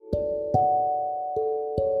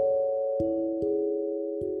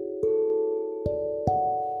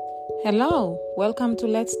Hello, welcome to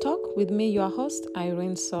Let's Talk with me, your host,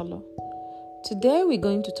 Irene Solo. Today we're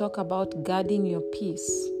going to talk about guarding your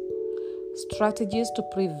peace, strategies to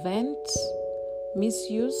prevent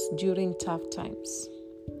misuse during tough times.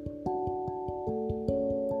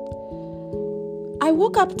 I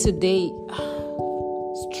woke up today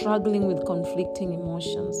struggling with conflicting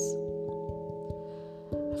emotions.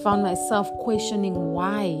 I found myself questioning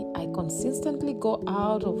why I consistently go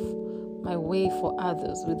out of my way for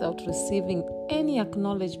others without receiving any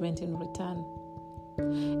acknowledgement in return.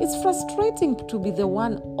 It's frustrating to be the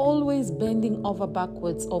one always bending over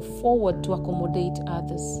backwards or forward to accommodate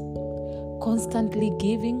others, constantly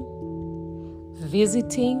giving,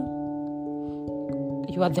 visiting.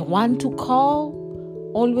 You are the one to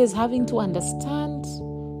call, always having to understand,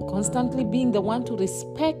 constantly being the one to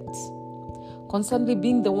respect, constantly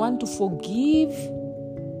being the one to forgive,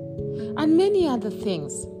 and many other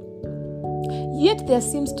things. Yet there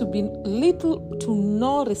seems to be little to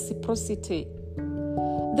no reciprocity.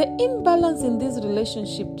 The imbalance in these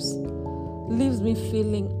relationships leaves me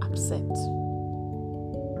feeling upset,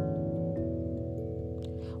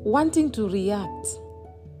 wanting to react,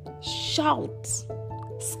 shout,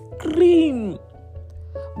 scream,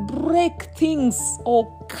 break things,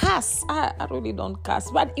 or curse. I really don't curse,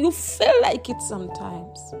 but you feel like it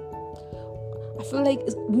sometimes. I feel like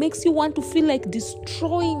it makes you want to feel like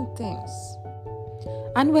destroying things.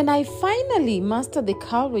 And when I finally master the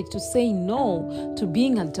courage to say no to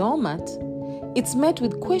being a doormat, it's met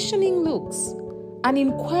with questioning looks and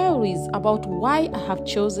inquiries about why I have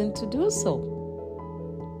chosen to do so.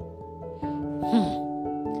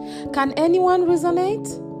 Can anyone resonate?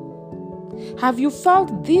 Have you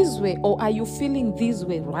felt this way, or are you feeling this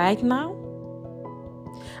way right now?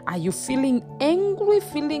 Are you feeling angry,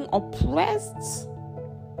 feeling oppressed,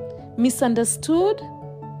 misunderstood?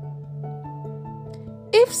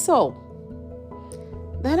 If so,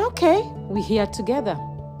 then okay, we're here together.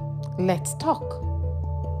 Let's talk.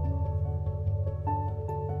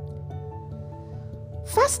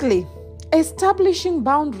 Firstly, establishing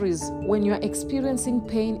boundaries when you're experiencing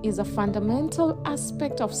pain is a fundamental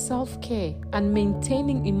aspect of self-care and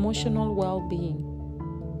maintaining emotional well-being.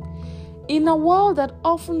 In a world that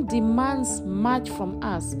often demands much from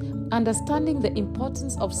us, understanding the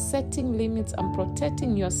importance of setting limits and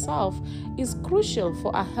protecting yourself is crucial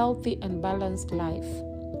for a healthy and balanced life.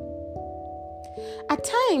 At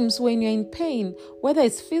times when you're in pain, whether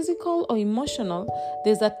it's physical or emotional,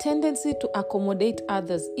 there's a tendency to accommodate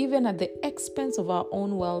others, even at the expense of our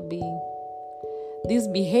own well-being. This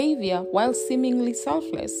behavior, while seemingly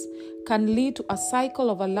selfless, can lead to a cycle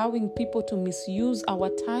of allowing people to misuse our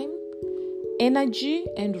time, energy,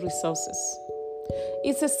 and resources.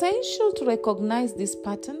 It's essential to recognize this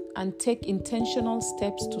pattern and take intentional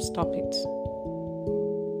steps to stop it.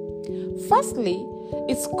 Firstly,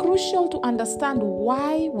 it's crucial to understand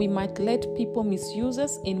why we might let people misuse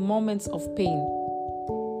us in moments of pain.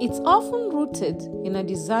 It's often rooted in a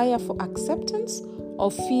desire for acceptance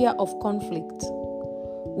or fear of conflict.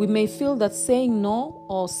 We may feel that saying no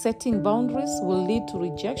or setting boundaries will lead to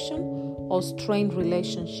rejection or strained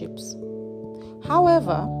relationships.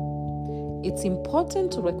 However, it's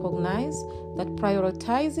important to recognize that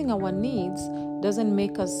prioritizing our needs doesn't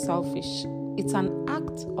make us selfish. It's an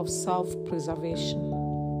act of self-preservation.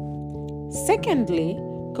 Secondly,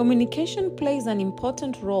 communication plays an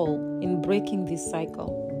important role in breaking this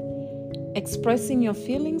cycle. Expressing your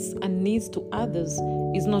feelings and needs to others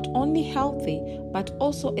is not only healthy, but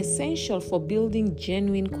also essential for building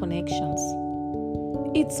genuine connections.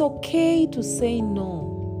 It's okay to say no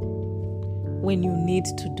when you need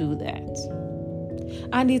to do that.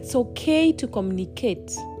 And it's okay to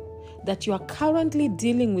communicate that you are currently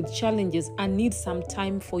dealing with challenges and need some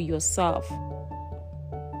time for yourself.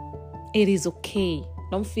 It is okay.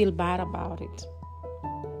 Don't feel bad about it.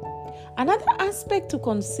 Another aspect to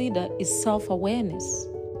consider is self-awareness.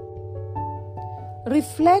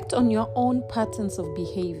 Reflect on your own patterns of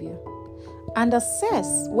behavior and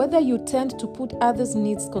assess whether you tend to put others'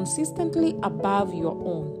 needs consistently above your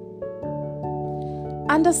own.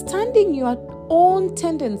 Understanding your own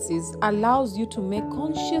tendencies allows you to make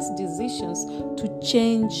conscious decisions to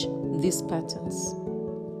change these patterns.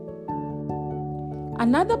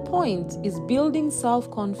 Another point is building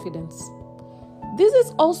self-confidence. This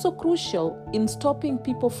is also crucial in stopping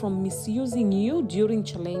people from misusing you during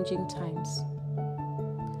challenging times.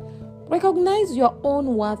 Recognize your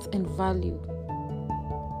own worth and value.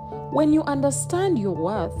 When you understand your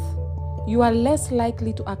worth, you are less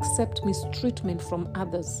likely to accept mistreatment from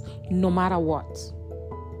others, no matter what.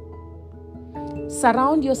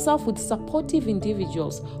 Surround yourself with supportive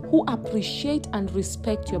individuals who appreciate and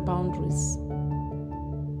respect your boundaries.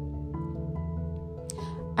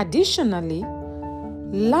 Additionally,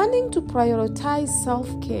 learning to prioritize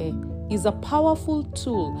self-care is a powerful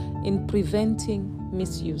tool in preventing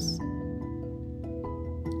misuse.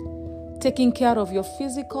 Taking care of your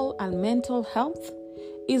physical and mental health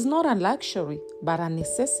is not a luxury, but a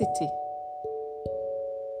necessity.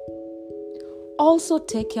 Also,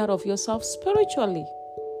 take care of yourself spiritually.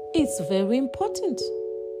 It's very important.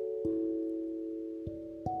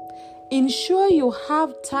 Ensure you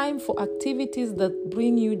have time for activities that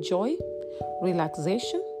bring you joy,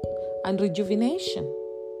 relaxation, and rejuvenation.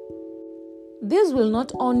 This will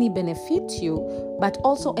not only benefit you, but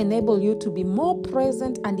also enable you to be more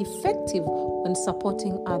present and effective when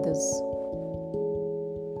supporting others.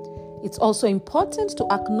 It's also important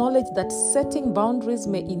to acknowledge that setting boundaries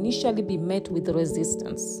may initially be met with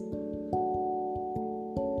resistance.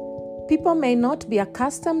 People may not be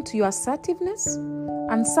accustomed to your assertiveness,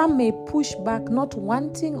 and some may push back, not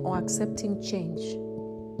wanting or accepting change.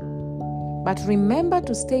 But remember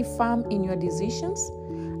to stay firm in your decisions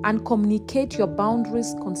and communicate your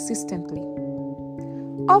boundaries consistently.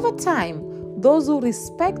 Over time, those who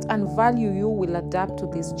respect and value you will adapt to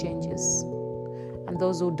these changes, and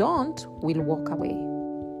those who don't will walk away.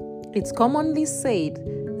 It's commonly said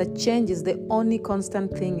that change is the only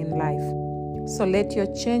constant thing in life. So let your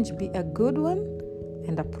change be a good one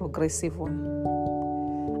and a progressive one.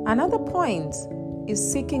 Another point is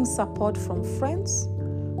seeking support from friends,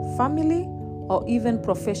 family, or even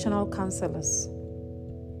professional counselors.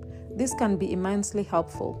 This can be immensely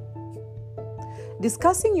helpful.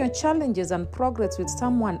 Discussing your challenges and progress with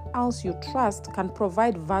someone else you trust can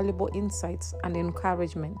provide valuable insights and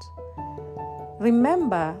encouragement.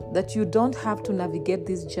 Remember that you don't have to navigate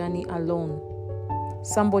this journey alone.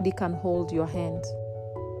 Somebody can hold your hand.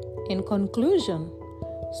 In conclusion,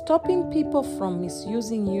 stopping people from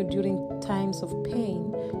misusing you during times of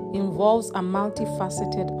pain involves a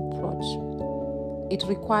multifaceted approach. It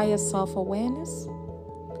requires self-awareness,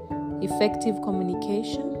 effective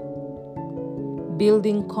communication,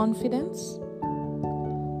 building confidence,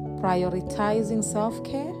 prioritizing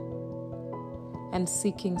self-care, and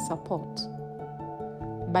seeking support.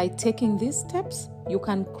 By taking these steps, you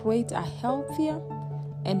can create a healthier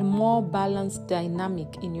and more balanced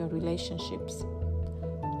dynamic in your relationships,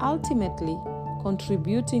 ultimately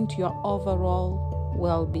contributing to your overall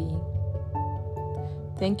well-being.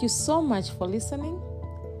 Thank you so much for listening.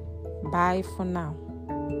 Bye for now.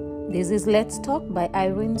 This is Let's Talk by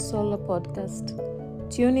Irene Solo Podcast.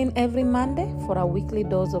 Tune in every Monday for a weekly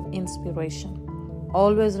dose of inspiration.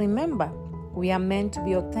 Always remember, we are meant to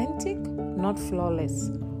be authentic, not flawless.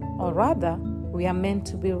 Or rather, we are meant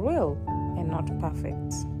to be real and not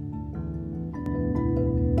perfect.